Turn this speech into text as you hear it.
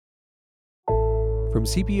From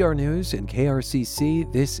CPR News and KRCC,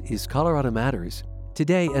 this is Colorado Matters.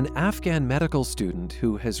 Today, an Afghan medical student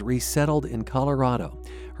who has resettled in Colorado.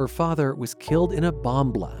 Her father was killed in a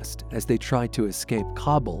bomb blast as they tried to escape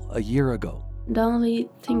Kabul a year ago. The only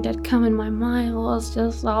thing that came in my mind was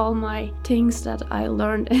just all my things that I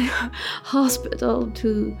learned in hospital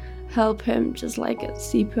to help him, just like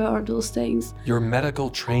CPR, those things. Your medical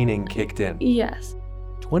training kicked in. Yes.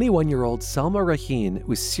 21-year-old Salma Raheen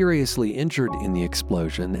was seriously injured in the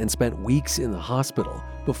explosion and spent weeks in the hospital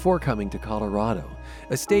before coming to Colorado,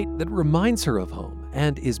 a state that reminds her of home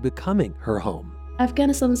and is becoming her home.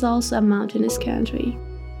 Afghanistan is also a mountainous country.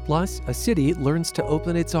 Plus, a city learns to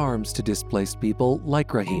open its arms to displaced people like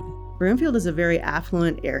Raheen. Broomfield is a very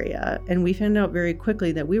affluent area, and we found out very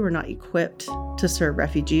quickly that we were not equipped to serve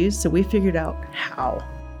refugees, so we figured out how.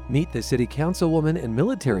 Meet the city councilwoman and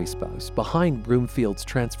military spouse behind Broomfield's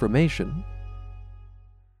transformation.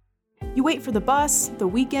 You wait for the bus, the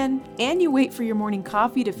weekend, and you wait for your morning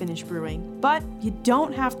coffee to finish brewing. But you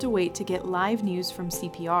don't have to wait to get live news from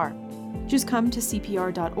CPR. Just come to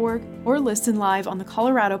CPR.org or listen live on the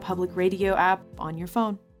Colorado Public Radio app on your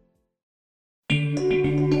phone.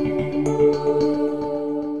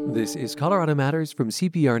 This is Colorado Matters from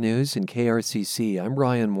CPR News and KRCC. I'm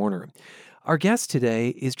Ryan Warner. Our guest today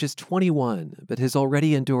is just 21, but has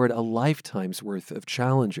already endured a lifetime's worth of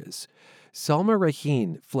challenges. Salma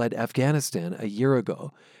Raheen fled Afghanistan a year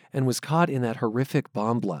ago and was caught in that horrific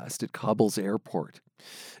bomb blast at Kabul's airport.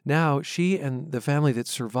 Now, she and the family that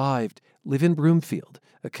survived live in Broomfield,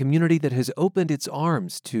 a community that has opened its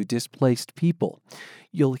arms to displaced people.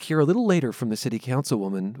 You'll hear a little later from the city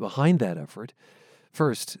councilwoman behind that effort.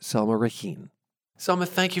 First, Salma Raheen. Salma,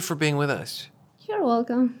 thank you for being with us. You're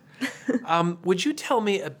welcome. Would you tell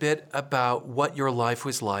me a bit about what your life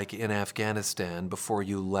was like in Afghanistan before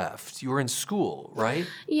you left? You were in school, right?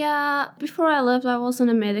 Yeah, before I left, I was in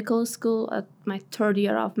a medical school at my third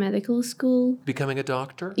year of medical school. Becoming a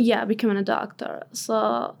doctor? Yeah, becoming a doctor.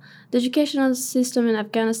 So the educational system in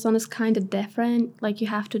Afghanistan is kind of different. Like you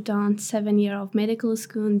have to done 7 years of medical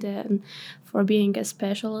school, and then for being a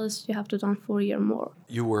specialist, you have to done 4 years more.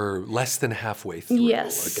 You were less than halfway through,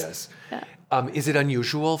 yes. I guess. Yeah. Is it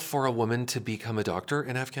unusual for a woman to become a doctor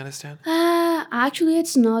in Afghanistan? Actually,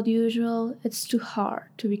 it's not usual. It's too hard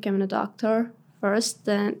to become a doctor first.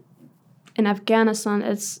 Then in Afghanistan,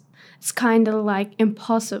 it's kind of like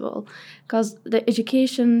impossible because the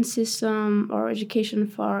education system or education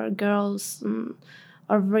for girls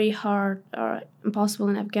are very hard or impossible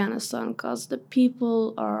in Afghanistan because the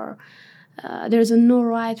people are, there's no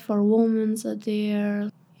right for women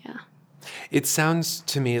there. Yeah. It sounds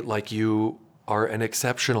to me like you are an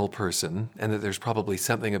exceptional person and that there's probably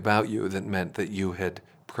something about you that meant that you had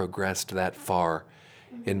progressed that far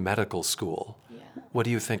in medical school. Yeah. What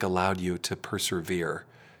do you think allowed you to persevere,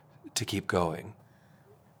 to keep going?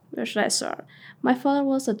 Where should I start? My father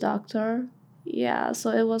was a doctor. Yeah,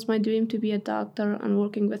 so it was my dream to be a doctor and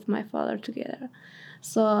working with my father together.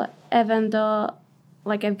 So even though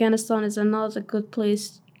like Afghanistan is not a good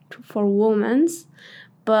place for women,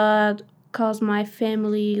 but because my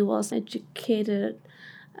family was educated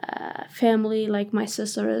family, like my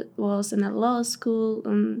sister was in a law school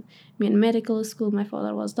and me in medical school, my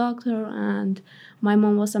father was doctor, and my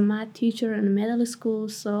mom was a math teacher in middle school.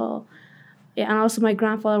 So yeah, and also my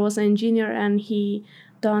grandfather was an engineer and he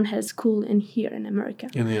done his school in here in America.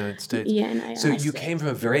 In the United States? Yeah, in the United States. So you came from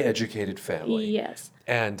a very educated family. Yes.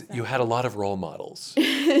 And you had a lot of role models.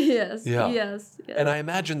 Yes, Yeah. yes. And I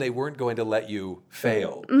imagine they weren't going to let you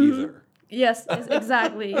fail either. Yes,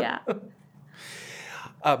 exactly, yeah.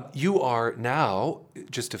 You are now,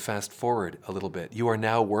 just to fast forward a little bit, you are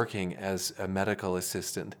now working as a medical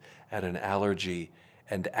assistant at an allergy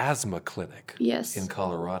and asthma clinic Yes. in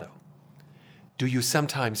Colorado. Do you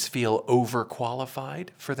sometimes feel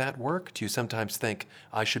overqualified for that work? Do you sometimes think,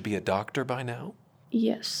 I should be a doctor by now?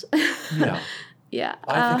 Yes. Yeah. Yeah.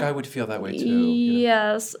 I think I would feel that way too. you know.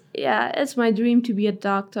 Yes. Yeah, it's my dream to be a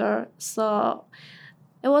doctor. So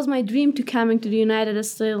it was my dream to coming to the United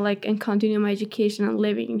States, like, and continue my education and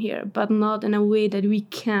living here, but not in a way that we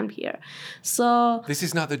camped here. So This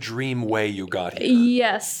is not the dream way you got here.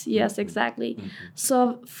 yes, exactly. Mm-hmm.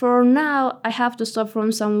 So for now, I have to start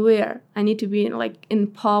from somewhere. I need to be like in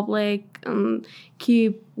public and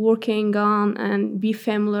keep working on and be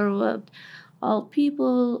familiar with all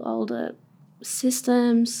people, all the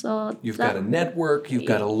systems. So You've got to network, you've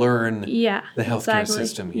got to learn yeah, the healthcare exactly.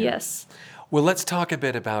 system here. Yes. Well, let's talk a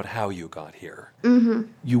bit about how you got here. Mm-hmm.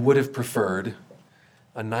 You would have preferred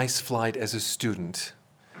a nice flight as a student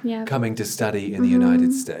Yeah. coming to study in the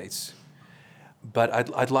United States. But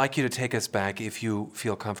I'd like you to take us back, if you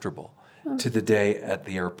feel comfortable, to the day at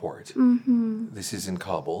the airport. Mm-hmm. This is in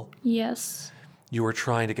Kabul. Yes. You were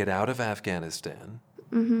trying to get out of Afghanistan,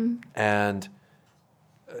 Mm-hmm. and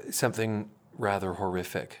something rather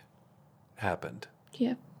horrific happened.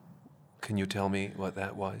 Yeah. Can you tell me what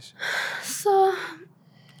that was? So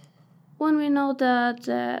when we know that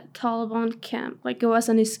the Taliban came, like I was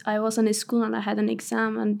in a school and I had an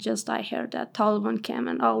exam, and just I heard that Taliban came,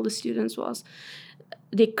 and all the students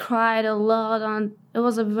they cried a lot, and it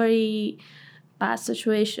was a very bad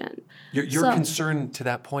situation. Your concern to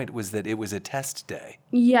that point was that it was a test day.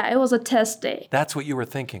 Yeah, it was a test day. That's what you were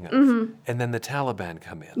thinking of. Mm-hmm. And then the Taliban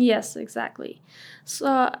come in. Yes, exactly.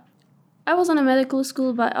 So I was in a medical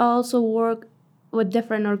school, but I also work with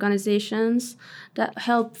different organizations that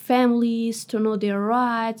help families to know their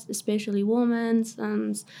rights, especially women's,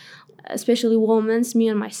 me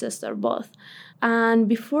and my sister both. And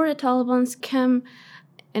before the Taliban came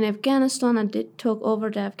in Afghanistan and they took over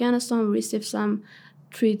the Afghanistan, we received some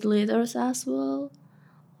threat letters as well.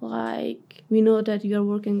 Like, we know that you're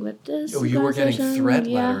working with this. Oh, you were getting threat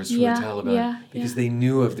letters from the Taliban because they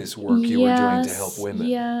knew of this work you were doing to help women.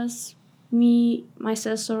 Yes. Me, my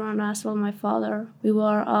sister, and as well my father, we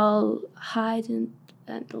were all hiding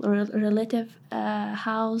at a relative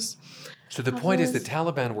house. So the point is the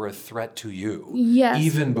Taliban were a threat to you, Yes.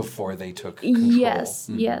 even before they took control. Yes,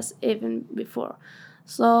 yes, even before.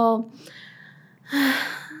 So,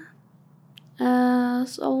 so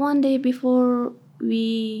one day before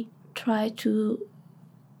we tried to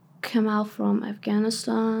come out from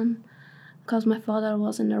Afghanistan, because my father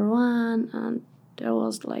was in Iran, and there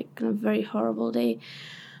was like a very horrible day.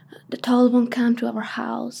 The Taliban came to our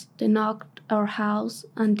house. They knocked our house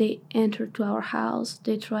and they entered to our house.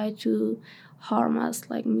 They tried to harm us,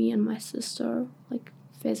 like me and my sister, like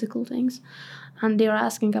physical things. And they were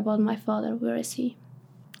asking about my father, where is he?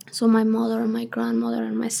 So my mother and my grandmother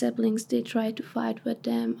and my siblings, they tried to fight with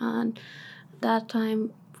them. And that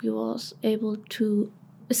time we was able to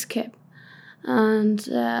escape. And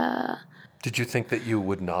did you think that you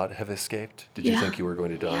would not have escaped? Did you think you were going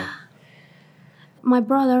to die? Yeah. My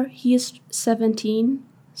brother, he is 17,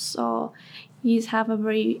 so he's have a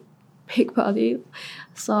very big body.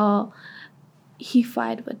 So he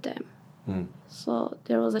fight with them. So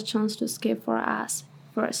there was a chance to escape for us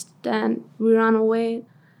first. Then we ran away.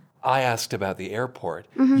 I asked about the airport.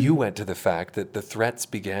 You went to the fact that the threats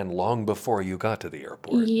began long before you got to the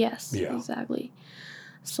airport. Yes, exactly.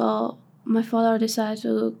 So my father decided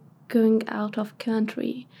to going out of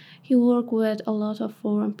country. He worked with a lot of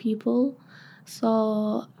foreign people.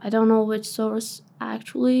 So I don't know which source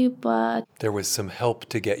actually, but there was some help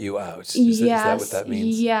to get you out. Is that what that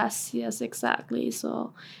means? Yes, exactly.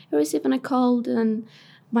 So I received a call, and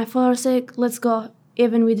my father said, let's go.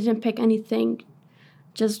 Even we didn't pick anything,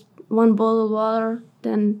 just one bottle of water.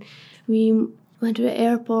 Then we went to the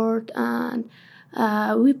airport, and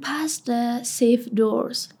we passed the safe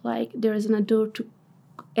doors. Like there isn't a door to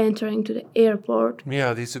entering to the airport.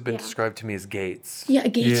 Yeah, these have been described to me as gates. Yeah, a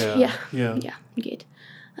gate. Yeah, gate.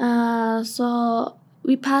 So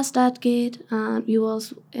we passed that gate, and we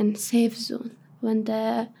was in safe zone when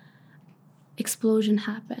the explosion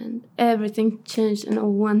happened. Everything changed in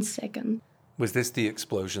 1 second. Was this the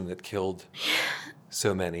explosion that killed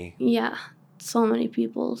so many? Yeah, so many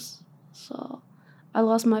people. So I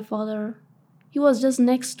lost my father. He was just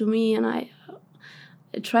next to me, and I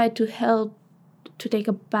tried to help to take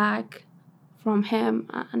a bag from him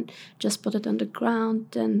and just put it on the ground.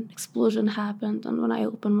 Then explosion happened, and when I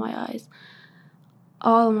opened my eyes,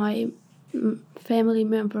 all my family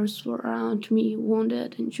members were around me,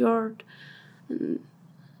 wounded, injured, and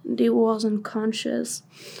they wasn't conscious.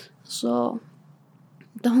 So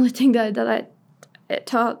the only thing that I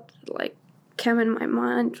thought like came in my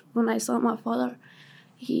mind when I saw my father,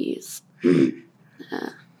 he's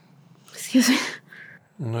excuse me.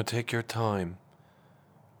 No, take your time.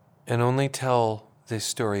 And only tell this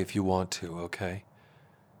story if you want to, okay?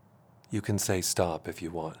 You can say stop if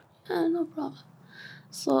you want. No problem.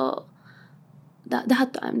 So that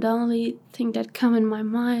time, the only thing that came in my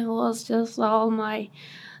mind was just all my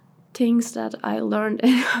things that I learned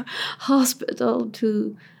in hospital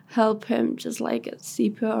to help him, just like at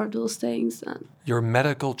CPR, those things. And your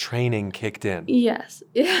medical training kicked in. Yes,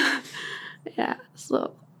 yeah.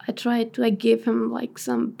 So I gave him like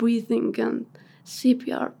some breathing and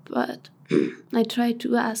CPR, but I tried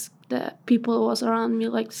to ask the people who was around me,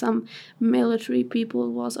 like some military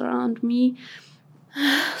people was around me.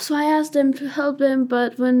 So I asked them to help him,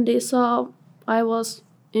 but when they saw I was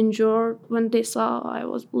injured, when they saw I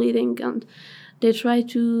was bleeding, and they tried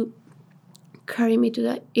to carry me to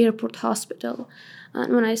the airport hospital.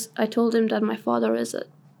 And when I told them that my father is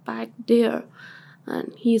back there,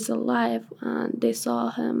 and he's alive. And they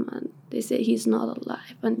saw him, and they said he's not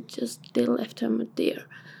alive, and just they left him there.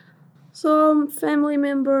 So family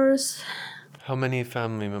members, How many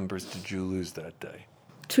family members did you lose that day?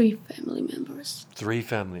 3 family members. 3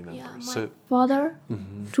 family members. Yeah, my So father,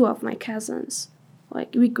 2 of my cousins.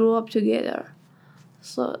 Like, we grew up together.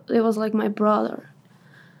 So it was like my brother.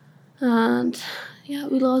 And yeah,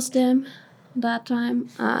 we lost them that time.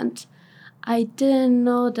 And I didn't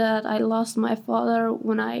know that I lost my father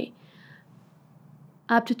when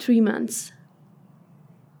up to 3 months.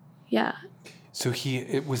 Yeah, So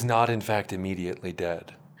it was not in fact immediately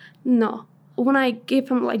dead. no. When I gave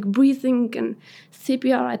him like breathing and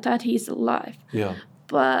CPR, I thought he's alive. Yeah.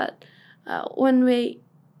 But when we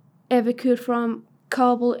evacuated from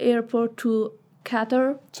Kabul airport to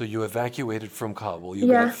Qatar, So you evacuated from Kabul. You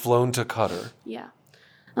Yeah. got flown to Qatar. yeah,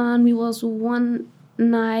 and we was one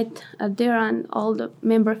night there, and all the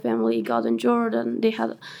member family got injured, and they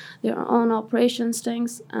had their own operations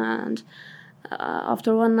things. And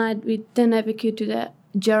after one night, we then evacuated to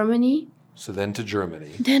Germany. So then to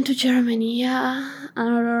Germany. Then to Germany, yeah.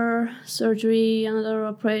 Another surgery, another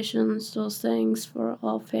operations, those things for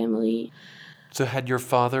all family. So had your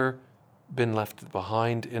father been left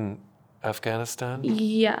behind in Afghanistan?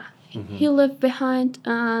 Yeah. He left behind,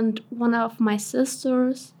 and one of my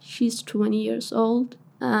sisters, she's 20 years old,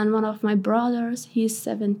 and one of my brothers, he's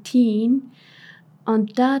 17. On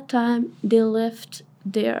that time, they left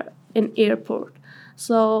there in airport.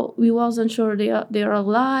 So we wasn't sure they're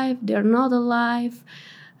alive, they're not alive,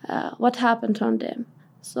 what happened on them.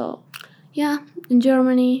 So yeah, in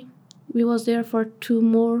Germany, we was there for 2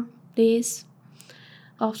 more days.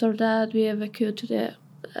 After that, we evacuated to the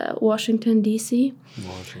Washington, D.C.,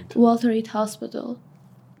 Washington. Walter Reed Hospital.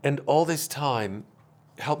 And all this time,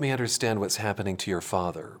 help me understand what's happening to your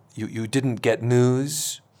father. You didn't get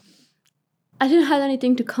news? I didn't have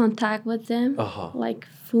anything to contact with them, Uh-huh. like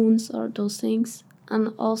phones or those things.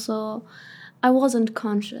 And also, I wasn't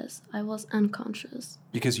conscious. I was unconscious.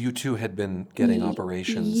 Because you too had been getting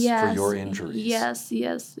operations for your injuries.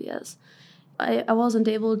 Yes. I wasn't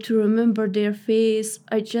able to remember their face.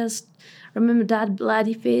 I just remember that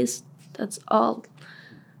bloody face. That's all.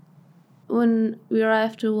 When we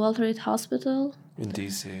arrived to Walter Reed Hospital In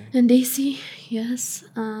D.C. in DC, yes,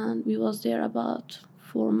 and we was there about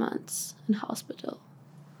 4 months in hospital.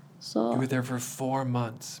 So You were there for 4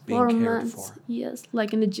 months being 4 cared months, for. yes,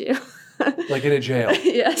 like in a jail. Like in a jail.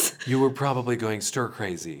 Yes, You were probably going stir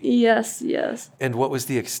crazy. yes. And what was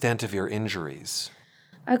the extent of your injuries?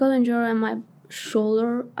 I got injured on my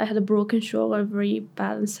shoulder. I had a broken shoulder, very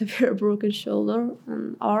bad and severe broken shoulder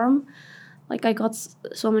and arm. Like, I got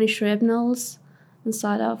so many shrapnels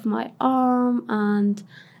inside of my arm, and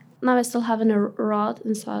now I still have a rod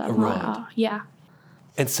inside of A my rod? arm. Yeah.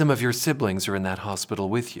 And some of your siblings are in that hospital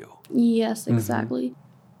with you. Yes, exactly.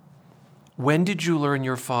 When did you learn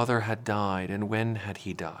your father had died, and when had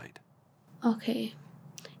he died? Okay.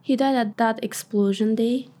 He died at that explosion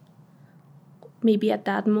day. Maybe at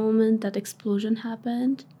that moment that explosion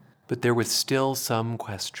happened. But there was still some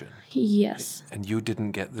question, Yes. and you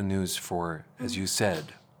didn't get the news for, as you said,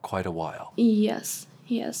 quite a while. Yes.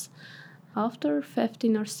 After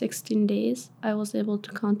 15 or 16 days, I was able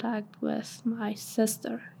to contact with my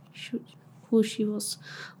sister, who she was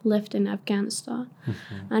left in Afghanistan.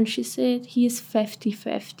 And she said he is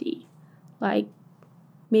 50-50. Like,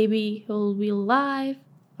 maybe he'll be alive,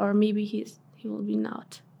 or maybe he will be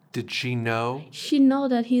not. Did she know? She know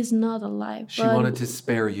that he's not alive. She but wanted to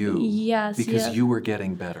spare you. Yes, Because yes. you were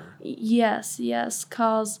getting better. Yes,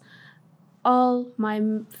 because all my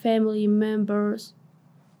family members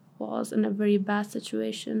was in a very bad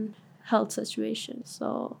situation, health situation.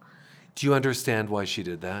 So, Do you understand why she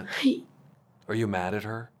did that? Are you mad at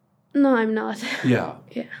her? no, I'm not. Yeah.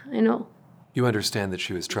 Yeah, I know. You understand that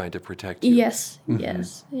she was trying to protect you? Yes.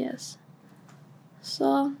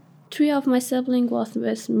 So, 3 of my siblings was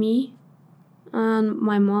with me, and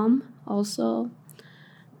my mom also.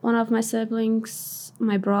 One of my siblings,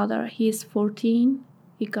 my brother, he's 14.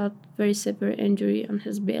 He got very severe injury on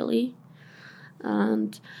his belly,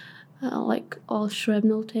 and like all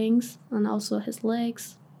shrapnel things, and also his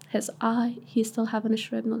legs, his eye. He's still having a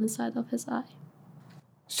shrapnel inside of his eye.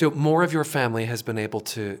 So more of your family has been able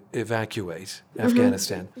to evacuate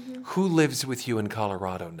Afghanistan. Who lives with you in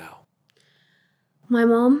Colorado now? My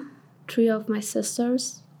mom, 3 of my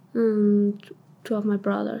sisters, and 2 of my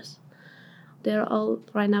brothers. They're all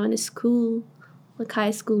right now in school, like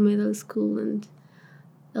high school, middle school, and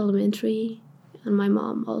elementary. And my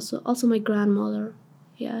mom also my grandmother.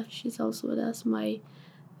 Yeah, she's also with us. My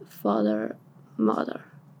mother.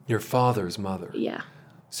 Your father's mother. Yeah.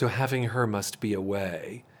 So having her must be a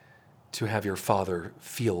way to have your father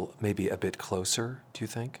feel maybe a bit closer, do you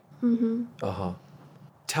think? Mm-hmm. Uh-huh.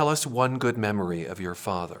 Tell us one good memory of your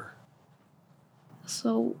father.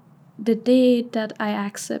 So the day that I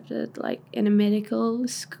accepted, like in a medical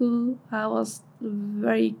school, I was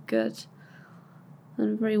very good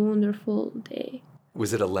and very wonderful day.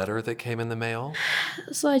 Was it a letter that came in the mail?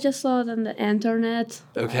 So I just saw it on the internet.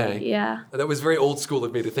 Okay. Yeah. That was very old school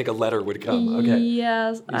of me to think a letter would come. Okay.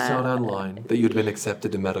 Yes. You saw it online that you'd been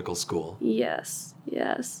accepted to medical school. Yes.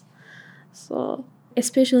 So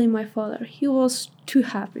especially my father, he was too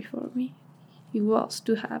happy for me. He was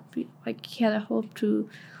too happy. Like he had a hope to,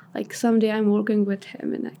 like someday I'm working with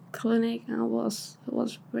him in a clinic, and it was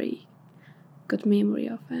very good memory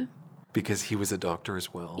of him. Because he was a doctor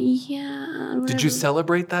as well. Yeah. Did you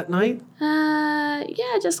celebrate that night?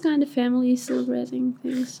 Yeah, just kind of family celebrating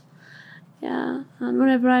things. Yeah, and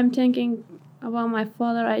whenever I'm thinking about my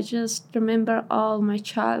father, I just remember all my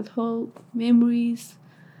childhood memories.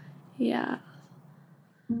 Yeah.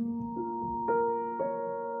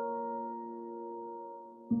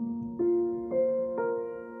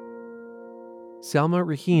 Salma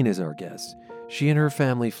Raheen is our guest. She and her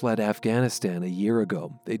family fled Afghanistan a year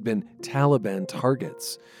ago. They'd been Taliban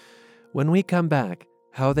targets. When we come back,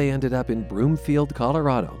 how they ended up in Broomfield,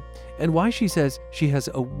 Colorado, and why she says she has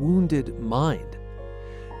a wounded mind.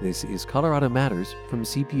 This is Colorado Matters from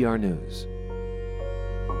CPR News.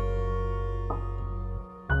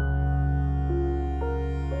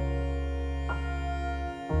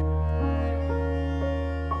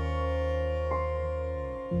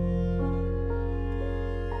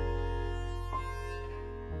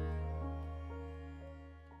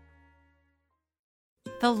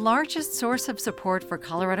 The largest source of support for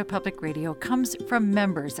Colorado Public Radio comes from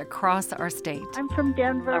members across our state. I'm from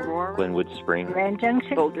Denver, Aurora, Glenwood Springs, Grand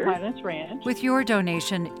Junction, Boulder, Highlands Ranch. With your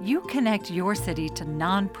donation, you connect your city to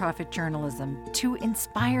nonprofit journalism, to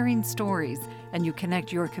inspiring stories, and you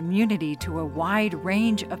connect your community to a wide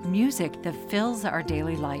range of music that fills our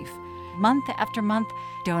daily life. Month after month,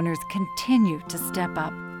 donors continue to step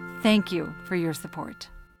up. Thank you for your support.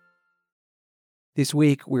 This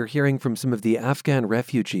week, we're hearing from some of the Afghan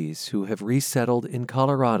refugees who have resettled in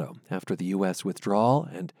Colorado after the U.S. withdrawal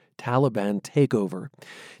and Taliban takeover.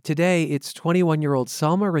 Today, it's 21-year-old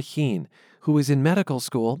Salma Raheen, who was in medical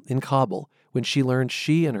school in Kabul when she learned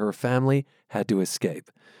she and her family had to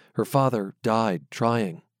escape. Her father died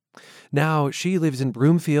trying. Now, she lives in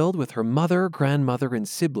Broomfield with her mother, grandmother, and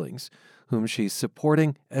siblings, whom she's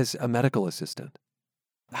supporting as a medical assistant.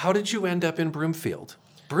 How did you end up in Broomfield?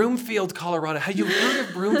 Broomfield, Colorado. Have you heard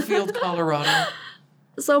of Broomfield, Colorado?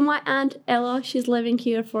 So my Aunt Ella, she's living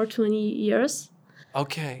here for 20 years.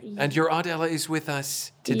 Okay. And your Aunt Ella is with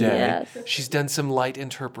us today. Yes. She's done some light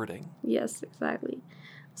interpreting. Yes, exactly.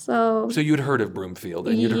 So you'd heard of Broomfield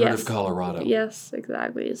and you'd heard yes, of Colorado. Yes,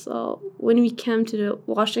 exactly. So when we came to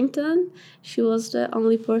Washington, she was the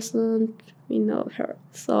only person we know her.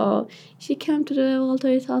 So she came to the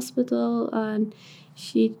Walter Hospital and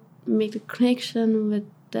she made a connection with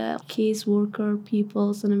the case worker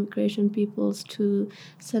peoples and immigration peoples to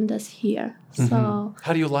send us here. Mm-hmm. So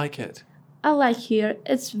how do you like it? I like here.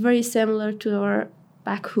 It's very similar to our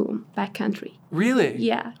back home, back country. Really?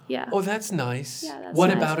 Yeah. Oh, that's nice. Yeah, that's what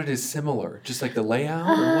nice. about it is similar? Just like the layout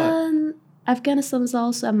or what? Afghanistan is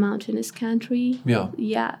also a mountainous country. Yeah.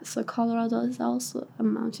 Yeah, so Colorado is also a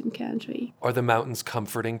mountain country. Are the mountains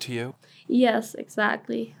comforting to you? Yes,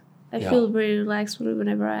 exactly. I feel very relaxed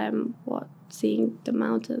whenever I'm seeing the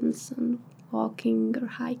mountains and walking or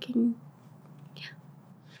hiking. Yeah.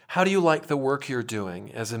 How do you like the work you're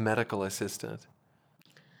doing as a medical assistant?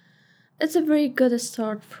 It's a very good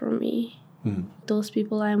start for me. Mm. Those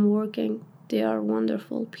people I'm working, they are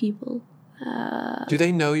wonderful people. Do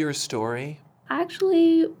they know your story?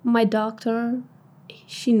 Actually, my doctor,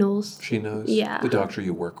 she knows. She knows? Yeah. The doctor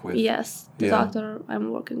you work with? Yes, the doctor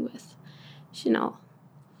I'm working with. She knows.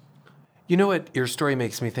 You know what your story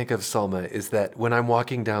makes me think of, Salma, is that when I'm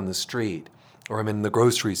walking down the street or I'm in the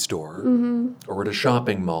grocery store or at a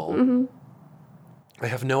shopping mall, I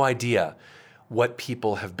have no idea what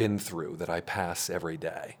people have been through that I pass every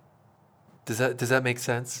day. Does that make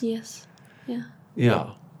sense? Yes. Yeah.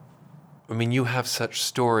 Yeah. I mean, you have such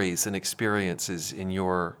stories and experiences in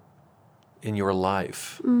your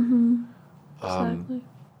life. Exactly.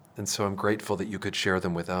 And so I'm grateful that you could share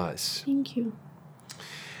them with us. Thank you.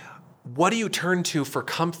 What do you turn to for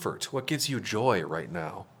comfort? What gives you joy right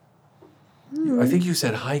now? I think you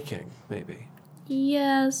said hiking, maybe.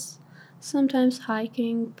 Yes, sometimes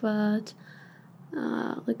hiking, but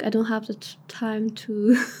Like I don't have the time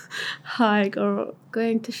to hike or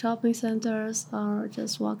going to shopping centers or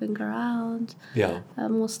just walking around. Yeah.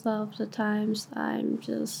 Most of the times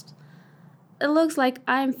it looks like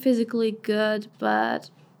I'm physically good, but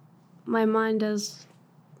my mind is,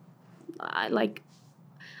 I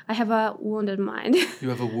have a wounded mind. You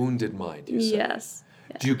have a wounded mind, you say. Yes.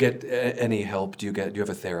 Do you get any help? Do you have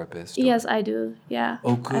a therapist? or- Yes, I do. Yeah.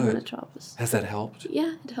 Oh, I have a good. therapist. Has that helped?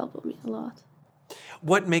 Yeah, it helped me a lot.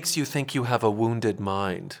 What makes you think you have a wounded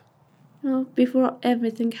mind? Before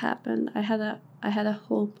everything happened, I had a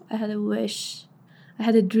hope, I had a wish, I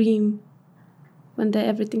had a dream. When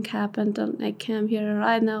everything happened and I came here,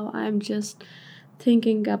 right now I'm just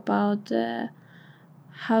thinking about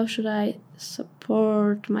how should I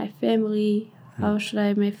support my family, how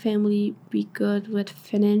should my family be good with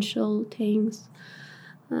financial things.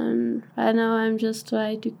 And right now I'm just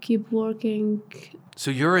trying to keep working.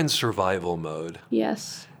 So you're in survival mode,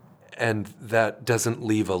 Yes, and that doesn't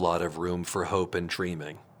leave a lot of room for hope and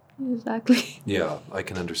dreaming. exactly. Yeah, I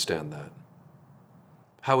can understand that.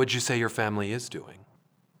 How would you say your family is doing?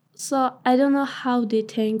 So I don't know how they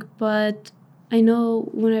think, but I know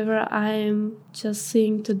whenever I'm just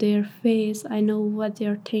seeing to their face, I know what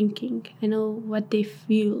they're thinking. I know what they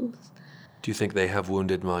feel. Do you think they have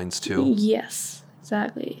wounded minds too? Yes,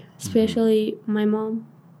 exactly. Especially my mom,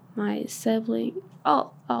 my sibling,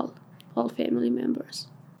 all family members.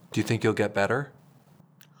 Do you think you'll get better?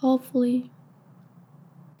 Hopefully,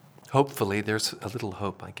 Hopefully, there's a little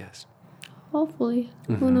hope, I guess.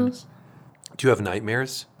 who knows? Do you have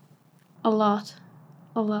nightmares? A lot.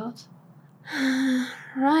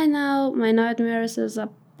 Right now, my nightmares is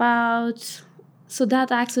about... So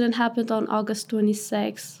that accident happened on August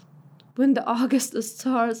 26th. When the August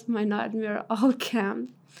starts, my nightmare all came.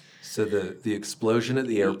 So the explosion at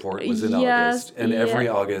the airport was in Yes, August, and every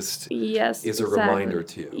yeah. August Yes, is a exactly. reminder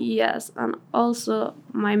to you. Yes, and also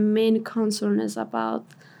my main concern is about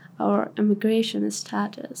our immigration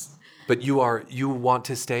status. But you want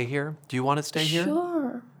to stay here? Do you want to stay here?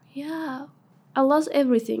 Sure, yeah. I lost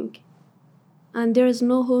everything, and there is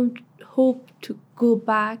no hope to go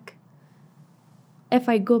back. If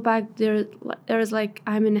I go back, there is like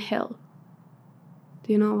I'm in hell.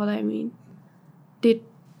 Do you know what I mean? They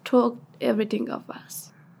took everything of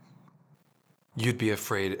us. You'd be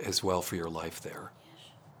afraid as well for your life there,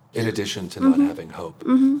 in addition to not having hope.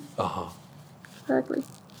 Exactly.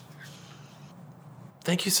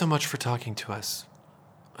 Thank you so much for talking to us.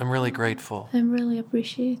 I'm really grateful. I'm really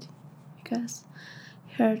appreciate because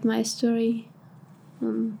heard my story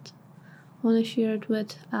and want to share it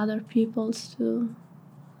with other people too.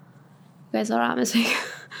 You guys are amazing.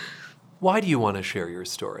 Why do you want to share your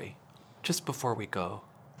story? Just before we go.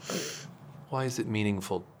 Why is it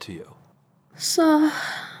meaningful to you? So,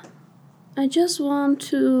 I just want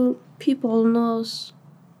to people knows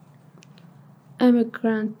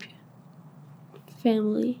immigrant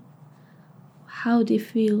family, how they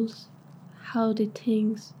feel, how they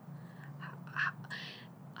think,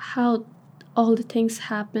 how all the things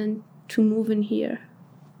happen to move in here,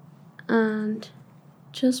 and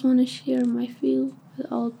just want to share my feel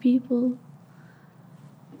with all people.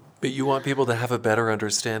 But you want people to have a better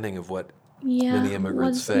understanding of what Yeah, many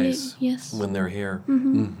immigrants what's face yes. when they're here.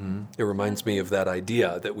 It reminds me of that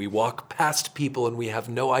idea that we walk past people and we have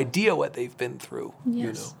no idea what they've been through. Yes.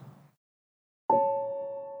 You know.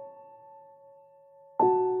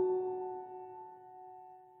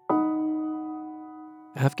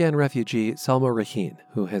 Afghan refugee Salma Raheen,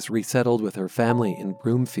 who has resettled with her family in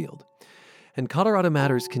Broomfield. And Colorado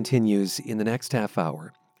Matters continues in the next half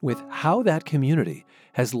hour with how that community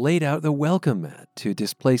has laid out the welcome mat to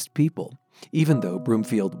displaced people, even though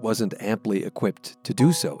Broomfield wasn't amply equipped to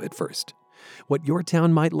do so at first. What your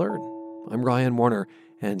town might learn. I'm Ryan Warner,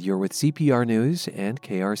 and you're with CPR News and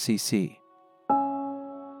KRCC.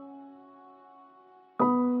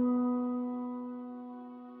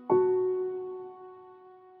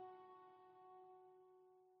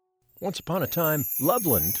 Once upon a time,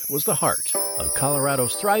 Loveland was the heart of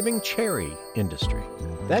Colorado's thriving cherry industry.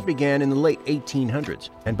 That began in the late 1800s,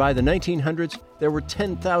 and by the 1900s, there were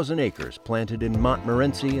 10,000 acres planted in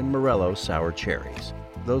Montmorency and Morello sour cherries.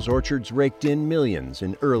 Those orchards raked in millions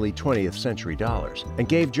in early 20th century dollars and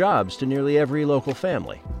gave jobs to nearly every local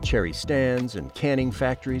family. Cherry stands and canning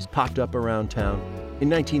factories popped up around town. In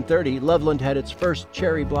 1930, Loveland had its first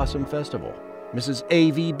Cherry Blossom Festival. Mrs.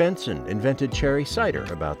 A.V. Benson invented cherry cider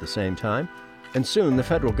about the same time, and soon the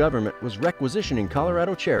federal government was requisitioning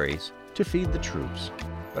Colorado cherries to feed the troops.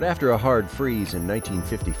 But after a hard freeze in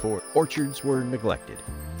 1954, orchards were neglected.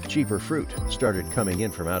 Cheaper fruit started coming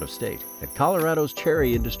in from out of state, and Colorado's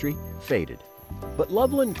cherry industry faded. But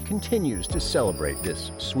Loveland continues to celebrate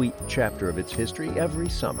this sweet chapter of its history every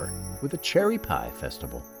summer with a cherry pie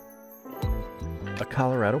festival. A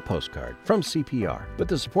Colorado postcard from CPR with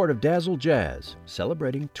the support of Dazzle Jazz,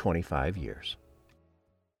 celebrating 25 years.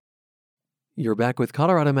 You're back with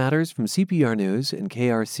Colorado Matters from CPR News and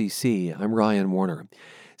KRCC. I'm Ryan Warner.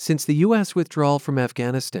 Since the U.S. withdrawal from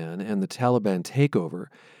Afghanistan and the Taliban takeover,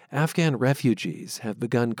 Afghan refugees have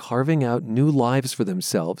begun carving out new lives for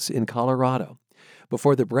themselves in Colorado.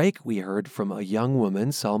 Before the break, we heard from a young woman,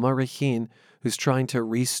 Salma Rahin, who's trying to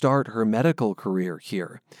restart her medical career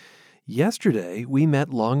here. Yesterday, we met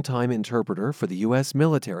longtime interpreter for the U.S.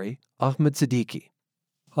 military, Ahmed Siddiqui.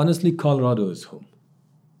 Honestly, Colorado is home.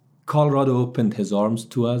 Colorado opened his arms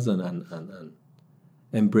to us and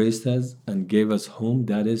embraced us and gave us home.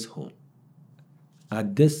 That is home.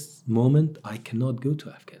 At this moment, I cannot go to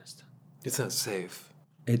Afghanistan. It's not safe.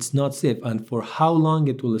 It's not safe. And for how long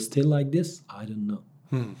it will stay like this, I don't know.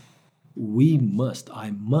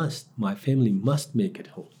 My family must make it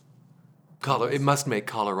home. It must make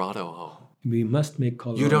Colorado home. We must make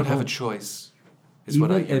Colorado You don't have home. a choice, is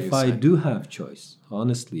what I hear you Even if I say. do have choice,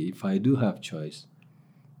 honestly, if I do have choice,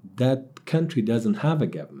 that country doesn't have a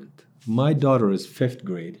government. My daughter is 5th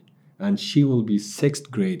grade, and she will be 6th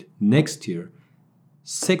grade next year.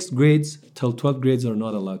 6th grades till 12th grades are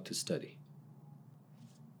not allowed to study.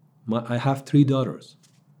 I have 3 daughters.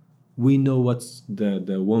 We know what's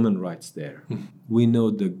the woman rights there. We know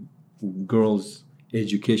the girls'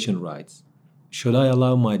 education rights. Should I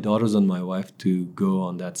allow my daughters and my wife to go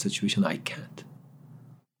on that situation? I can't.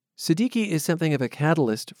 Siddiqui is something of a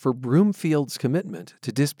catalyst for Broomfield's commitment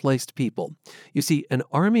to displaced people. You see, an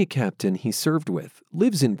Army captain he served with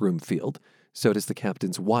lives in Broomfield. So does the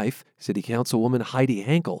captain's wife, City Councilwoman Heidi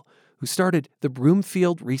Hankel, who started the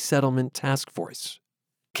Broomfield Resettlement Task Force.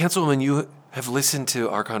 Councilwoman, you have listened to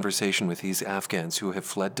our conversation with these Afghans who have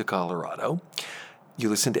fled to Colorado. You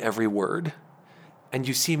listened to every word, and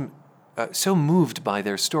you seem so moved by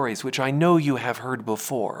their stories, which I know you have heard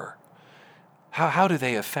before. How do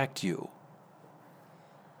they affect you?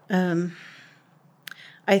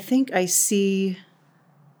 I think I see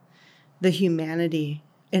the humanity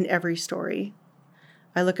in every story.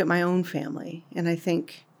 I look at my own family and I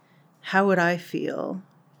think, how would I feel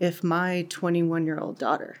if my 21-year-old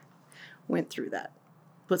daughter went through that?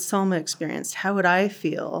 What Salma experienced, how would I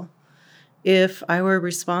feel if I were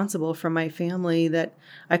responsible for my family, that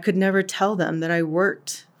I could never tell them that I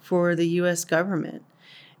worked for the U.S. government?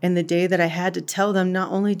 And the day that I had to tell them,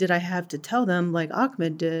 not only did I have to tell them like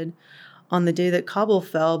Ahmed did on the day that Kabul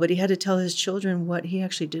fell, but he had to tell his children what he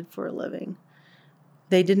actually did for a living.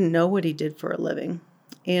 They didn't know what he did for a living.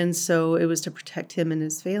 And so it was to protect him and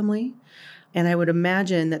his family. And I would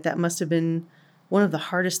imagine that that must have been one of the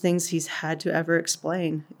hardest things he's had to ever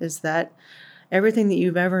explain, is that everything that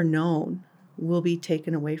you've ever known will be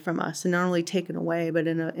taken away from us. And not only taken away, but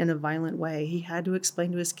in a violent way. He had to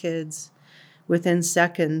explain to his kids within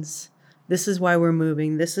seconds, this is why we're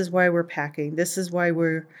moving, this is why we're packing, this is why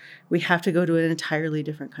we have to go to an entirely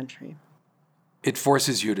different country. It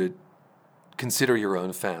forces you to consider your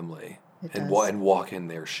own family and walk in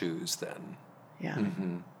their shoes then. Yeah.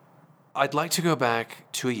 Mm-hmm. I'd like to go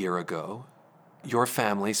back to a year ago. Your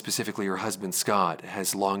family, specifically your husband Scott,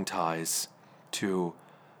 has long ties to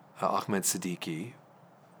Ahmed Siddiqui,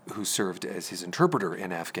 who served as his interpreter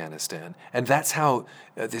in Afghanistan. And that's how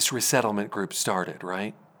this resettlement group started,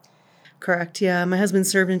 right? Correct, yeah. My husband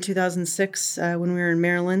served in 2006 when we were in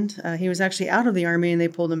Maryland. He was actually out of the Army, and they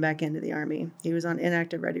pulled him back into the Army. He was on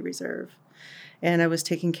inactive ready reserve. And I was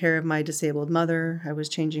taking care of my disabled mother. I was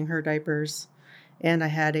changing her diapers. And I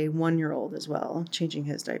had a 1-year-old as well, changing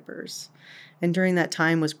his diapers. And during that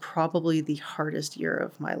time was probably the hardest year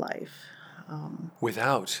of my life.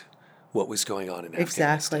 Without what was going on in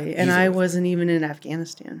Afghanistan. Exactly. And I wasn't even in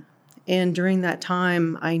Afghanistan. And during that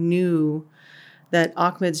time, I knew that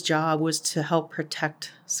Ahmed's job was to help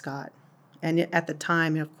protect Scott. And at the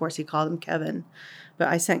time, of course, he called him Kevin. But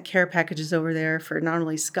I sent care packages over there for not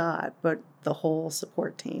only Scott, but the whole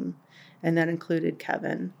support team. And that included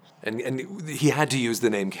Kevin. And he had to use the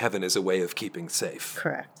name Kevin as a way of keeping safe.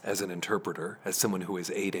 Correct. As an interpreter, as someone who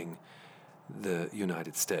is aiding the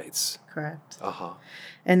United States. Correct. Uh-huh.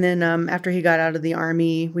 And then after he got out of the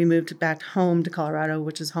Army, we moved back home to Colorado,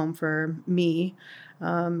 which is home for me.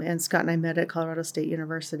 And Scott and I met at Colorado State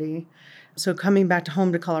University. So coming back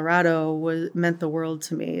home to Colorado meant the world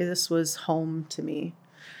to me. This was home to me.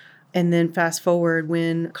 And then fast forward,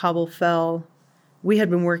 when Kabul fell We had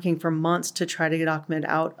been working for months to try to get Ahmed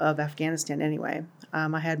out of Afghanistan anyway.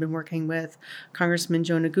 I had been working with Congressman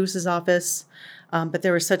Joe Negus's office, but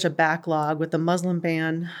there was such a backlog with the Muslim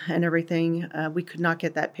ban and everything, we could not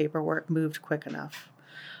get that paperwork moved quick enough.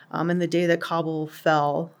 And the day that Kabul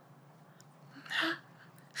fell,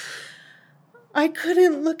 I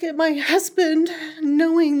couldn't look at my husband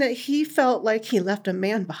knowing that he felt like he left a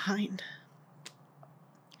man behind.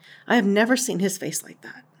 I have never seen his face like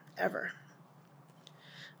that, ever.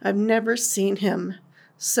 I've never seen him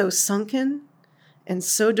so sunken and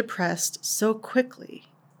so depressed so quickly.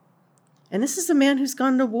 And this is a man who's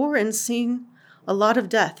gone to war and seen a lot of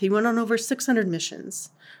death. He went on over 600 missions.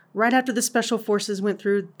 Right after the special forces went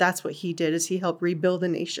through, that's what he did, is he helped rebuild a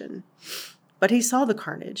nation. But he saw the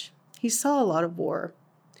carnage. He saw a lot of war.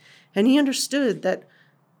 And he understood that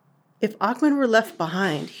if Ahmed were left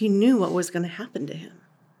behind, he knew what was going to happen to him.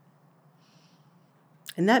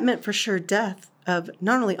 And that meant for sure death of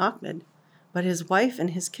not only Ahmed, but his wife and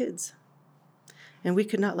his kids. And we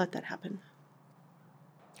could not let that happen.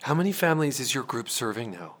 How many families is your group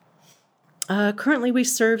serving now? Currently, we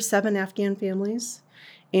serve 7 Afghan families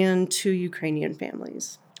and 2 Ukrainian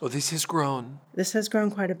families. Oh, this has grown. This has grown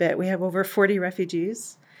quite a bit. We have over 40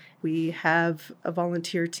 refugees. We have a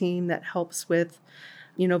volunteer team that helps with,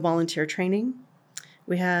 volunteer training.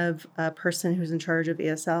 We have a person who's in charge of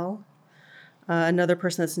ESL. Another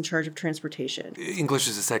person that's in charge of transportation. English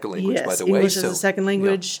is a second language, by the way. English is a second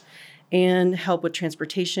language. Yeah. And help with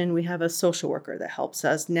transportation. We have a social worker that helps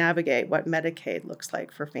us navigate what Medicaid looks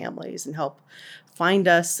like for families and help find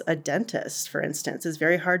us a dentist, for instance. It's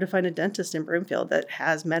very hard to find a dentist in Broomfield that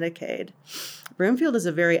has Medicaid. Broomfield is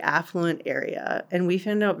a very affluent area, and we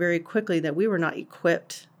found out very quickly that we were not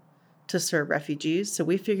equipped to serve refugees, so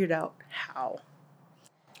we figured out how.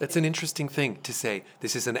 That's an interesting thing to say.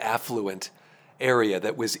 This is an affluent area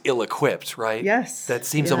that was ill-equipped, right? Yes. That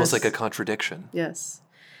seems almost like a contradiction. Yes.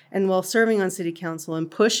 And while serving on city council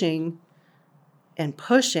and pushing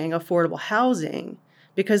affordable housing,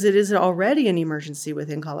 because it is already an emergency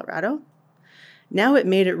within Colorado, now it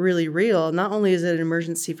made it really real. Not only is it an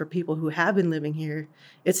emergency for people who have been living here,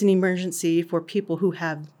 it's an emergency for people who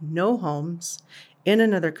have no homes in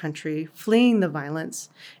another country, fleeing the violence.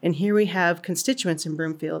 And here we have constituents in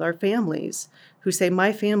Broomfield, our families, who say,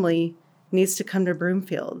 my family needs to come to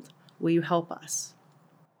Broomfield. Will you help us?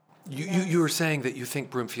 You were saying that you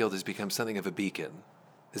think Broomfield has become something of a beacon.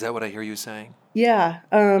 Is that what I hear you saying? Yeah.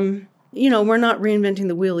 We're not reinventing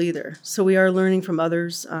the wheel either. So we are learning from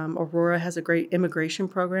others. Aurora has a great immigration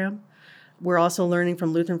program. We're also learning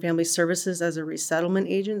from Lutheran Family Services as a resettlement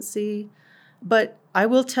agency. But I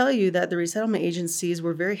will tell you that the resettlement agencies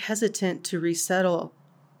were very hesitant to resettle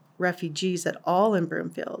refugees at all in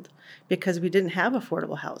Broomfield because we didn't have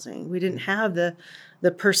affordable housing. We didn't have the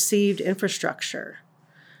perceived infrastructure.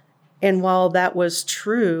 And while that was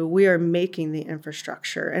true, we are making the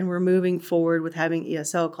infrastructure, and we're moving forward with having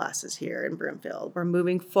ESL classes here in Broomfield. We're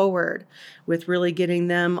moving forward with really getting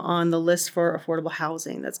them on the list for affordable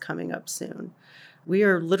housing that's coming up soon. We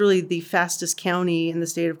are literally the fastest county in the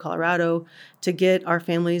state of Colorado to get our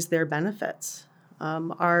families their benefits.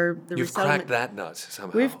 You've cracked that nut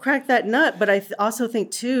somehow. We've cracked that nut, but I also think,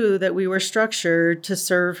 too, that we were structured to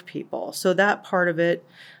serve people. So that part of it,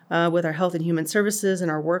 with our Health and Human Services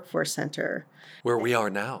and our Workforce Center. Where we are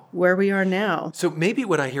now. So maybe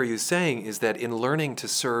what I hear you saying is that in learning to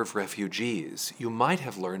serve refugees, you might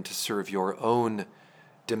have learned to serve your own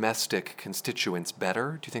domestic constituents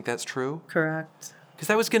better. Do you think that's true? Correct. Because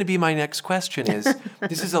that was going to be my next question is,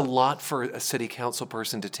 this is a lot for a city council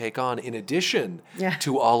person to take on in addition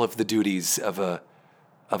to all of the duties of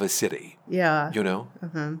a city. Yeah.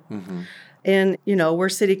 Uh-huh. Mm-hmm. And, we're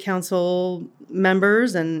city council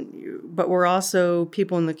members, but we're also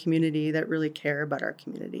people in the community that really care about our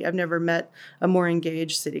community. I've never met a more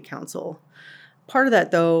engaged city council. Part of that,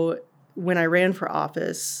 though, when I ran for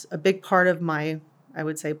office, a big part of my, I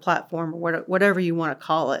would say, platform, or whatever you want to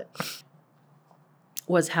call it,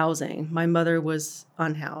 was housing. My mother was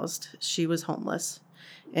unhoused. She was homeless,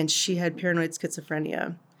 and she had paranoid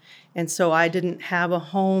schizophrenia. And so I didn't have a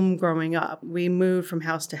home growing up. We moved from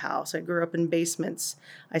house to house. I grew up in basements.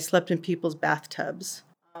 I slept in people's bathtubs.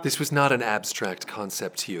 This was not an abstract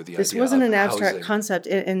concept to you, This wasn't an abstract concept,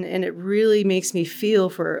 and it really makes me feel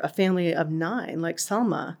for a family of 9, like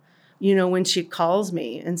Selma. When she calls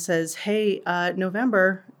me and says, hey,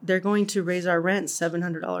 November, they're going to raise our rent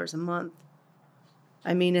 $700 a month.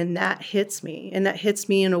 I mean, and that hits me. And that hits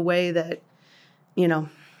me in a way that,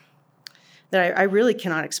 that I really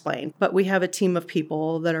cannot explain. But we have a team of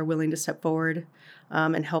people that are willing to step forward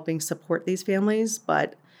and helping support these families.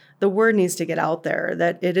 But the word needs to get out there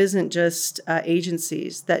that it isn't just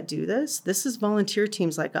agencies that do this. This is volunteer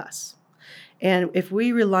teams like us. And if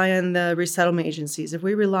we rely on the resettlement agencies, if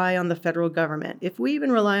we rely on the federal government, if we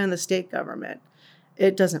even rely on the state government,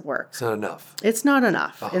 it doesn't work. It's not enough. It's not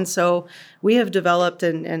enough. And so we have developed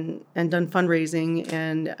and done fundraising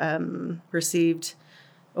and received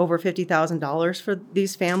over $50,000 for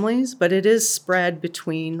these families, but it is spread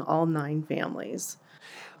between all 9 families.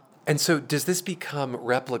 And so does this become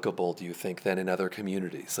replicable, do you think, then in other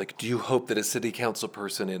communities? Like, do you hope that a city council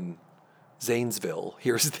person in Zanesville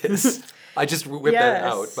hears this? I just whipped that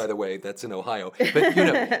out, by the way. That's in Ohio.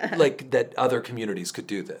 But, like that other communities could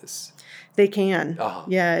do this. They can.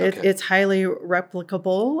 Yeah, okay. it's highly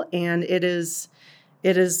replicable, and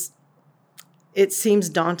it seems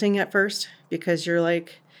daunting at first because you're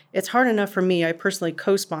like, it's hard enough for me. I personally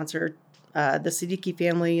co-sponsored the Siddiqui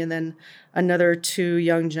family and then another 2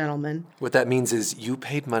 young gentlemen. What that means is you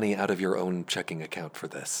paid money out of your own checking account for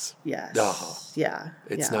this. Yes. Yeah.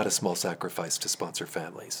 It's not a small sacrifice to sponsor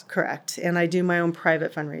families. Correct. And I do my own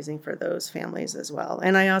private fundraising for those families as well.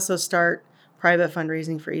 And I also start private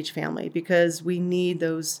fundraising for each family because we need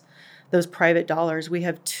those private dollars. We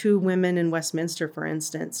have 2 women in Westminster, for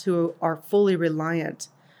instance, who are fully reliant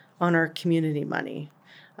on our community money.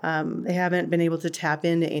 They haven't been able to tap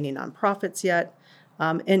into any nonprofits yet.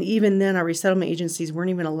 And even then, our resettlement agencies weren't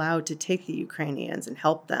even allowed to take the Ukrainians and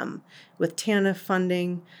help them with TANF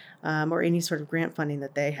funding or any sort of grant funding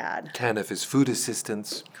that they had. TANF is food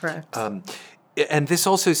assistance. Correct. And this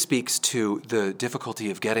also speaks to the difficulty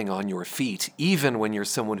of getting on your feet, even when you're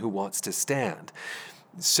someone who wants to stand.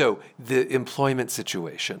 So the employment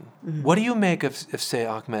situation, what do you make of, say,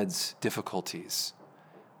 Ahmed's difficulties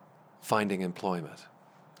finding employment?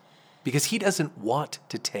 Because he doesn't want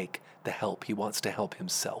to take the help. He wants to help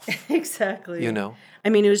himself. Exactly. I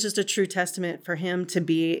mean, it was just a true testament for him to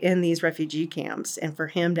be in these refugee camps and for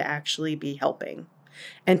him to actually be helping.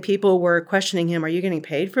 And people were questioning him, are you getting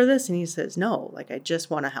paid for this? And he says, no, I just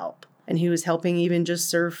want to help. And he was helping even just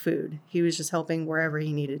serve food. He was just helping wherever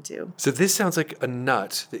he needed to. So this sounds like a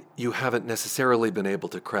nut that you haven't necessarily been able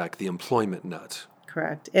to crack, the employment nut.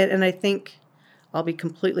 Correct. And I think, I'll be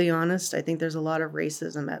completely honest, I think there's a lot of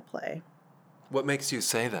racism at play. What makes you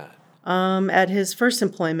say that? At his first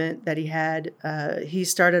employment that he had, he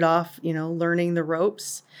started off, learning the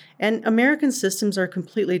ropes. And American systems are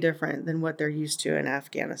completely different than what they're used to in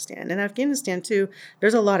Afghanistan. In Afghanistan, too,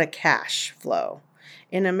 there's a lot of cash flow.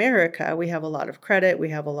 In America, we have a lot of credit. We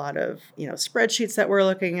have a lot of, spreadsheets that we're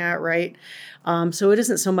looking at, right? So it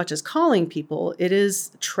isn't so much as calling people. It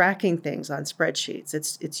is tracking things on spreadsheets.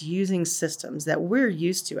 It's using systems that we're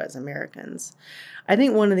used to as Americans. I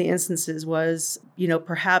think one of the instances was,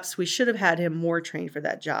 perhaps we should have had him more trained for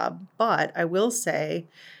that job. But I will say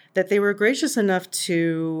that they were gracious enough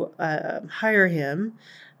to hire him.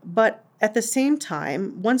 But at the same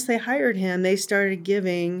time, once they hired him, they started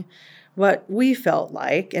giving what we felt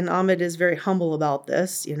like, and Ahmed is very humble about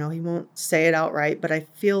this, he won't say it outright, but I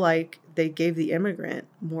feel like they gave the immigrant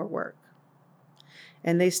more work.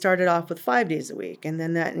 And they started off with 5 days a week, and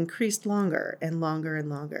then that increased longer and longer and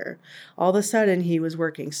longer. All of a sudden, he was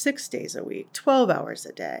working 6 days a week, 12 hours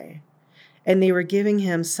a day. And they were giving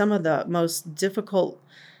him some of the most difficult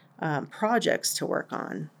projects to work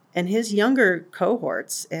on. And his younger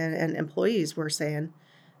cohorts and employees were saying,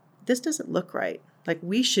 this doesn't look right.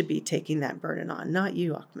 We should be taking that burden on, not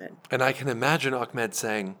you, Ahmed. And I can imagine Ahmed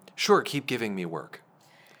saying, sure, keep giving me work.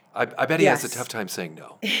 I bet he has a tough time saying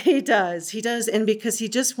no. He does. And because he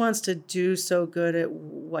just wants to do so good at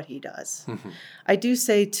what he does. Mm-hmm. I do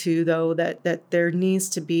say, too, though, that there needs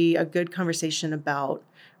to be a good conversation about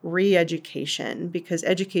re-education, because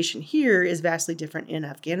education here is vastly different in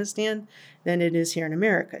Afghanistan than it is here in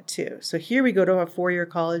America, too. So here we go to a 4-year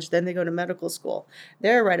college, then they go to medical school.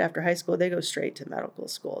 There, right after high school, they go straight to medical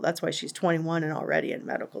school. That's why she's 21 and already in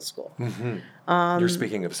medical school. Mm-hmm. You're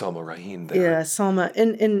speaking of Salma Rahim there. Yeah, Salma.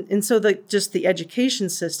 And so just the education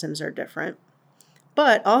systems are different.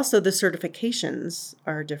 But also the certifications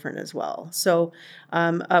are different as well. So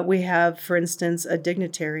we have, for instance, a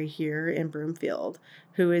dignitary here in Broomfield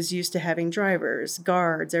who is used to having drivers,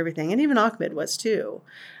 guards, everything. And even Ahmed was too.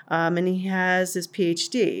 And he has his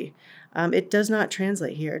PhD. It does not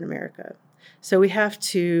translate here in America. So we have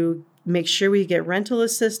to make sure we get rental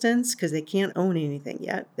assistance because they can't own anything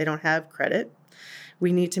yet. They don't have credit.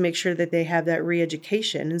 We need to make sure that they have that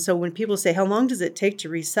re-education. And so when people say, how long does it take to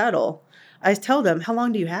resettle? I tell them, how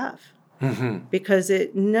long do you have? Mm-hmm. Because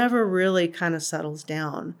it never really kind of settles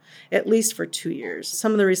down, at least for 2 years.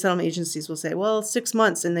 Some of the resettlement agencies will say, well, 6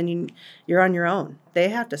 months, and then you're on your own. They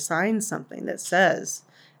have to sign something that says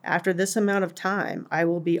after this amount of time, I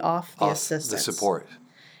will be off the assistance. The support.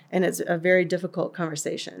 And it's a very difficult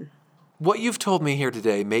conversation. What you've told me here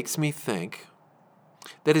today makes me think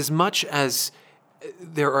that as much as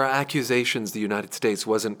there are accusations the United States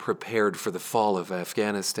wasn't prepared for the fall of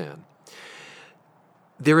Afghanistan,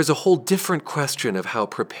 there is a whole different question of how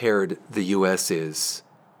prepared the U.S. is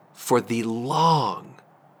for the long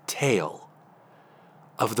tail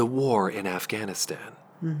of the war in Afghanistan.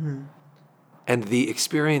 Mm-hmm. And the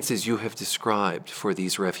experiences you have described for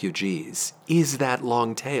these refugees is that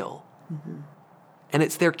long tail. Mm-hmm. And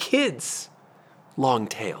it's their kids' long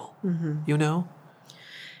tail, you know?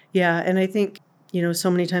 Yeah, and I think,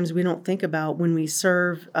 so many times we don't think about when we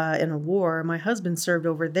serve in a war. My husband served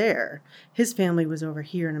over there. His family was over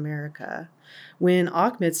here in America. When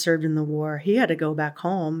Ahmed served in the war, he had to go back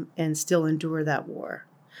home and still endure that war.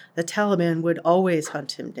 The Taliban would always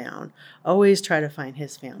hunt him down, always try to find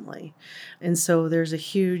his family. And so there's a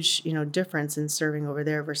huge, difference in serving over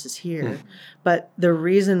there versus here. But the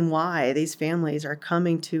reason why these families are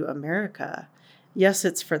coming to America, yes,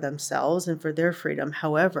 it's for themselves and for their freedom.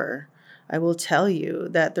 However, I will tell you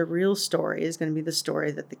that the real story is going to be the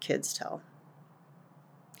story that the kids tell.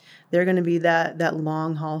 They're going to be that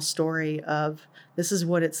long haul story of, this is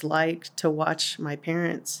what it's like to watch my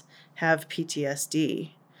parents have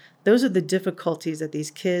PTSD. Those are the difficulties that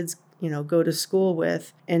these kids, go to school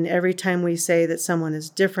with. And every time we say that someone is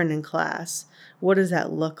different in class, what does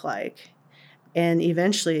that look like? And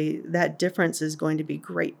eventually that difference is going to be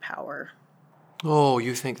great power. Oh,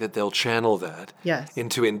 you think that they'll channel that Yes.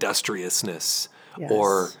 into industriousness? Yes.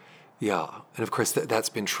 Or, yeah. And of course, that's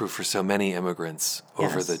been true for so many immigrants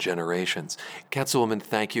over Yes. the generations. Councilwoman,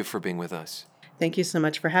 thank you for being with us. Thank you so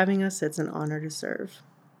much for having us. It's an honor to serve.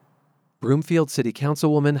 Broomfield City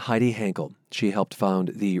Councilwoman Heidi Hankel. She helped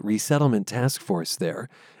found the Resettlement Task Force there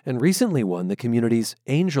and recently won the community's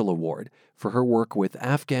Angel Award for her work with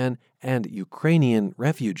Afghan and Ukrainian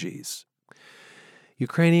refugees.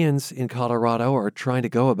 Ukrainians in Colorado are trying to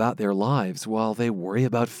go about their lives while they worry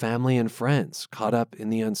about family and friends caught up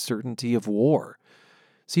in the uncertainty of war.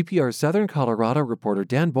 CPR Southern Colorado reporter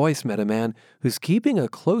Dan Boyce met a man who's keeping a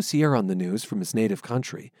close ear on the news from his native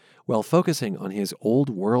country while focusing on his old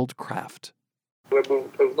world craft. A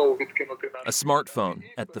smartphone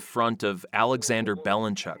at the front of Alexander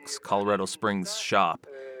Belenchuk's Colorado Springs shop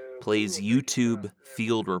plays YouTube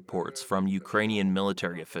field reports from Ukrainian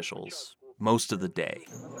military officials most of the day,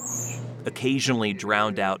 occasionally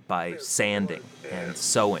drowned out by sanding and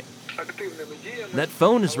sewing. That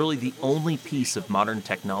phone is really the only piece of modern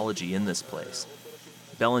technology in this place.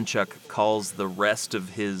 Belenchuk calls the rest of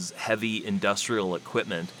his heavy industrial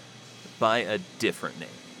equipment by a different name.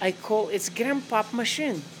 I call it's grandpa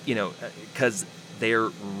machine. Because they're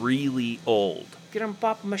really old.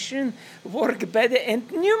 Grandpa machine work better than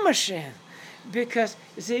new machine because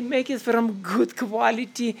they make it from good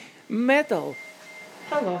quality metal.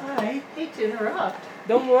 Hello. Hi, hate to interrupt.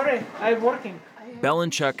 Don't worry, I'm working.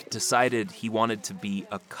 Belenchuk decided he wanted to be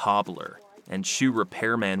a cobbler and shoe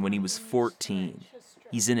repairman when he was 14.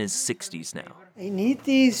 He's in his 60s now. I need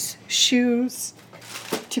these shoes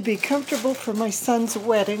to be comfortable for my son's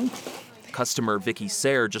wedding. Customer Vicky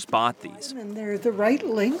Sayre just bought these. And they're the right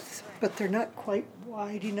length, but they're not quite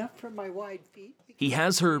wide enough for my wide feet. He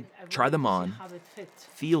has her try them on,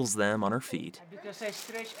 feels them on her feet.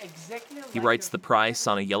 He writes the price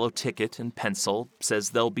on a yellow ticket and pencil,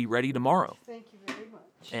 says they'll be ready tomorrow. Thank you very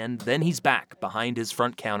much. And then he's back behind his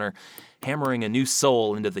front counter, hammering a new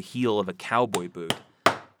sole into the heel of a cowboy boot.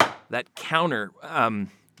 That counter,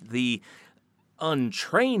 the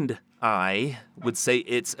untrained eye would say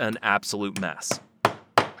it's an absolute mess.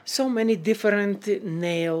 So many different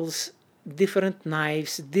nails, different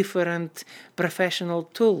knives, different professional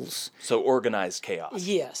tools. So organized chaos.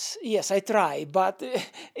 Yes, I try, but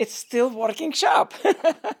it's still working shop.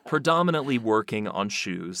 Predominantly working on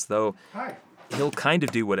shoes, though he'll kind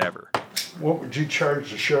of do whatever. What would you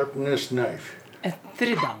charge to sharpen this knife? $3.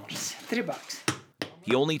 $3.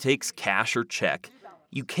 He only takes cash or check.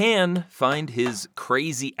 You can find his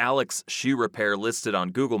Crazy Alex shoe repair listed on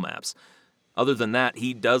Google Maps. Other than that,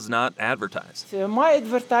 he does not advertise. My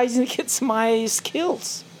advertising hits my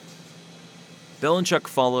skills. Belenchuk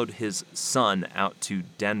followed his son out to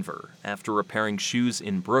Denver after repairing shoes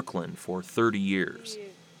in Brooklyn for 30 years.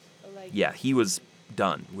 Yeah, he was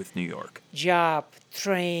done with New York. Job,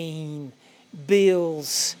 train,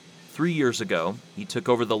 bills. 3 years ago, he took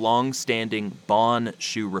over the long-standing Bon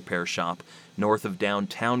shoe repair shop north of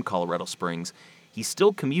downtown Colorado Springs. He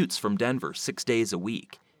still commutes from Denver 6 days a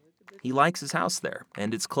week. He likes his house there,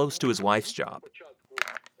 and it's close to his wife's job.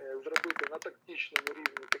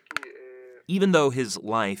 Even though his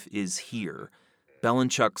life is here,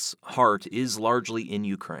 Belenchuk's heart is largely in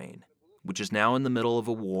Ukraine, which is now in the middle of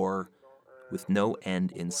a war with no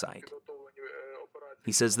end in sight.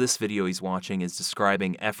 He says this video he's watching is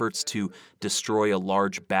describing efforts to destroy a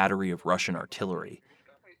large battery of Russian artillery.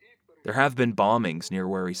 There have been bombings near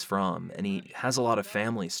where he's from, and he has a lot of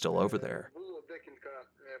family still over there.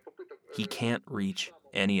 He can't reach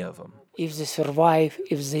any of them. If they survive,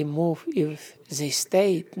 if they move, if they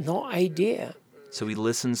stay, no idea. So he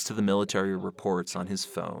listens to the military reports on his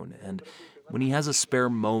phone, and when he has a spare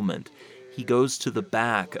moment, he goes to the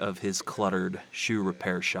back of his cluttered shoe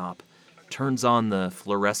repair shop, turns on the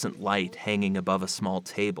fluorescent light hanging above a small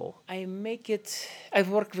table. I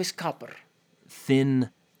work with copper. Thin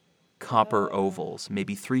copper ovals,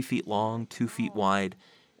 maybe 3 feet long, 2 feet wide.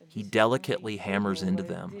 He delicately hammers into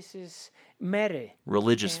them. This is Mary.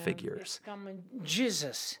 Religious figures.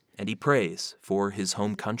 Jesus. And he prays for his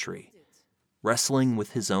home country, wrestling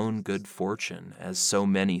with his own good fortune as so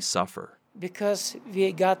many suffer. Because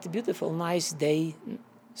we got a beautiful, nice day,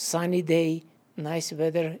 sunny day, nice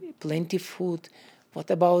weather, plenty of food. What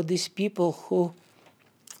about these people who...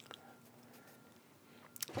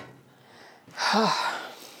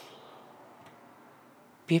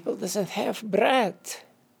 people doesn't have bread.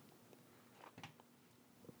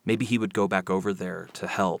 Maybe he would go back over there to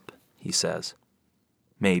help, he says.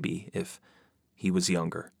 Maybe, if he was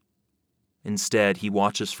younger. Instead, he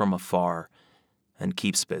watches from afar and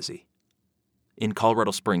keeps busy. In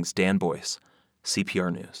Colorado Springs, Dan Boyce,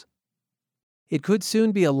 CPR News. It could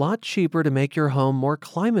soon be a lot cheaper to make your home more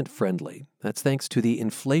climate-friendly. That's thanks to the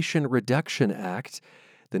Inflation Reduction Act.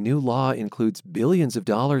 The new law includes billions of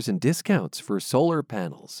dollars in discounts for solar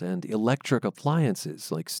panels and electric appliances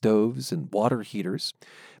like stoves and water heaters.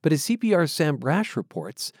 But as CPR's Sam Brash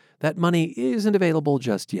reports, that money isn't available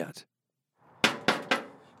just yet.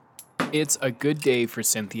 It's a good day for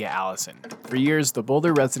Cynthia Allison. For years, the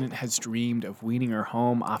Boulder resident has dreamed of weaning her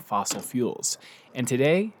home off fossil fuels. And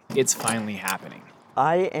today, it's finally happening.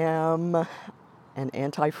 I am an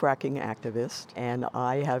anti-fracking activist, and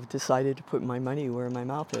I have decided to put my money where my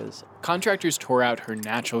mouth is. Contractors tore out her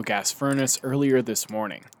natural gas furnace earlier this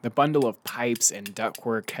morning. The bundle of pipes and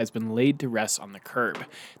ductwork has been laid to rest on the curb.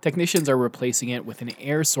 Technicians are replacing it with an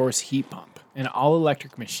air source heat pump, an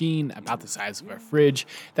all-electric machine about the size of a fridge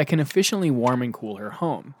that can efficiently warm and cool her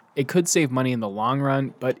home. It could save money in the long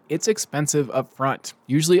run, but it's expensive up front,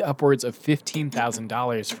 usually upwards of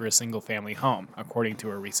 $15,000 for a single-family home, according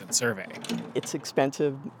to a recent survey. It's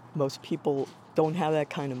expensive. Most people don't have that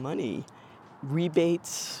kind of money.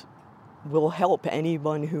 Rebates will help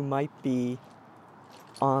anyone who might be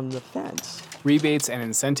on the fence. Rebates and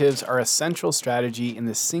incentives are a central strategy in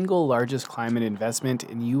the single largest climate investment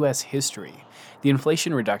in U.S. history. The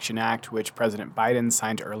Inflation Reduction Act, which President Biden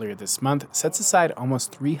signed earlier this month, sets aside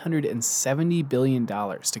almost $370 billion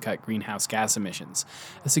to cut greenhouse gas emissions.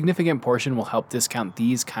 A significant portion will help discount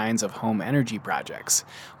these kinds of home energy projects.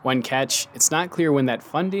 One catch, it's not clear when that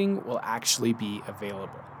funding will actually be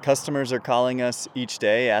available. Customers are calling us each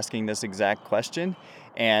day asking this exact question.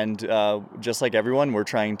 And just like everyone, we're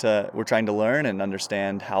trying to learn and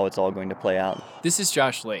understand how it's all going to play out. This is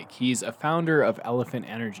Josh Lake. He's a founder of Elephant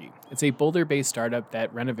Energy. It's a Boulder-based startup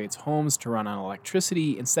that renovates homes to run on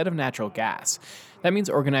electricity instead of natural gas. That means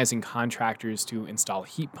organizing contractors to install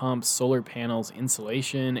heat pumps, solar panels,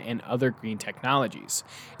 insulation, and other green technologies.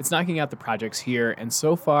 It's knocking out the projects here, and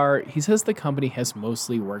so far, he says the company has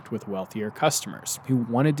mostly worked with wealthier customers who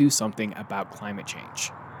want to do something about climate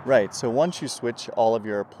change. Right, so once you switch all of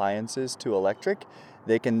your appliances to electric,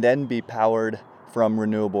 they can then be powered from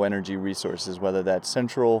renewable energy resources, whether that's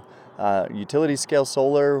central utility scale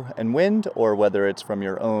solar and wind, or whether it's from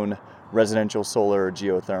your own residential solar or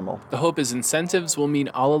geothermal. The hope is incentives will mean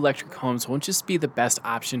all electric homes won't just be the best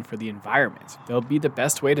option for the environment. They'll be the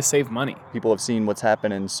best way to save money. People have seen what's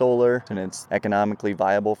happened in solar, and it's economically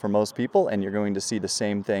viable for most people, and you're going to see the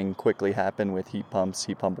same thing quickly happen with heat pumps,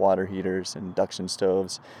 heat pump water heaters, induction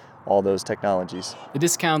stoves, all those technologies. The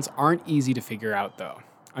discounts aren't easy to figure out, though.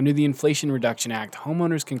 Under the Inflation Reduction Act,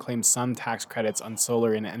 homeowners can claim some tax credits on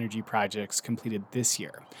solar and energy projects completed this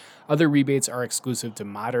year. Other rebates are exclusive to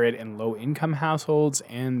moderate and low-income households,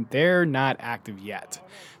 and they're not active yet.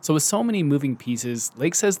 So with so many moving pieces,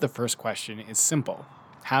 Lake says the first question is simple.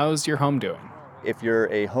 How's your home doing? If you're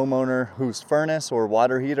a homeowner whose furnace or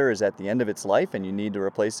water heater is at the end of its life and you need to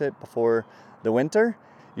replace it before the winter,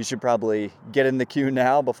 you should probably get in the queue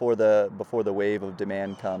now before the wave of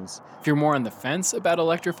demand comes. If you're more on the fence about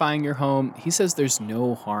electrifying your home, he says there's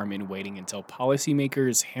no harm in waiting until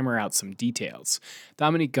policymakers hammer out some details.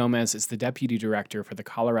 Dominique Gomez is the deputy director for the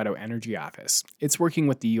Colorado Energy Office. It's working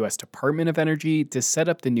with the U.S. Department of Energy to set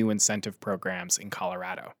up the new incentive programs in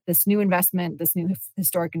Colorado. This new investment, this new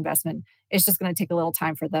historic investment, it's just going to take a little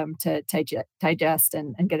time for them to digest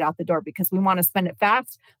and get it out the door, because we want to spend it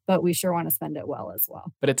fast, but we sure want to spend it well as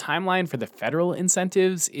well. But a timeline for the federal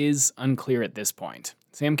incentives is unclear at this point.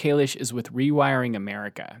 Sam Kalish is with Rewiring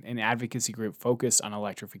America, an advocacy group focused on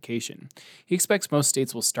electrification. He expects most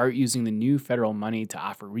states will start using the new federal money to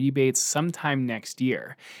offer rebates sometime next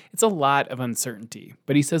year. It's a lot of uncertainty,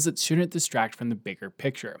 but he says it shouldn't distract from the bigger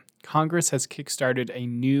picture. Congress has kickstarted a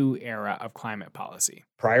new era of climate policy.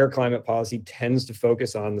 Prior climate policy tends to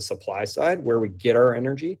focus on the supply side, where we get our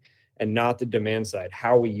energy, and not the demand side,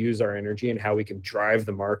 how we use our energy and how we can drive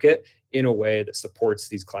the market in a way that supports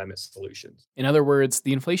these climate solutions. In other words,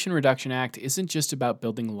 the Inflation Reduction Act isn't just about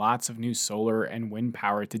building lots of new solar and wind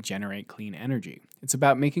power to generate clean energy. It's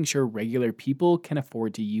about making sure regular people can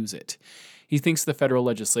afford to use it. He thinks the federal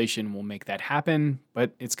legislation will make that happen,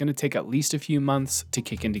 but it's going to take at least a few months to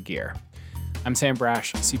kick into gear. I'm Sam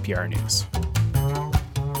Brash, CPR News.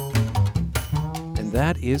 And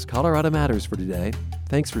that is Colorado Matters for today.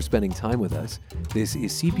 Thanks for spending time with us. This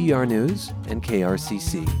is CPR News and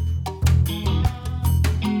KRCC.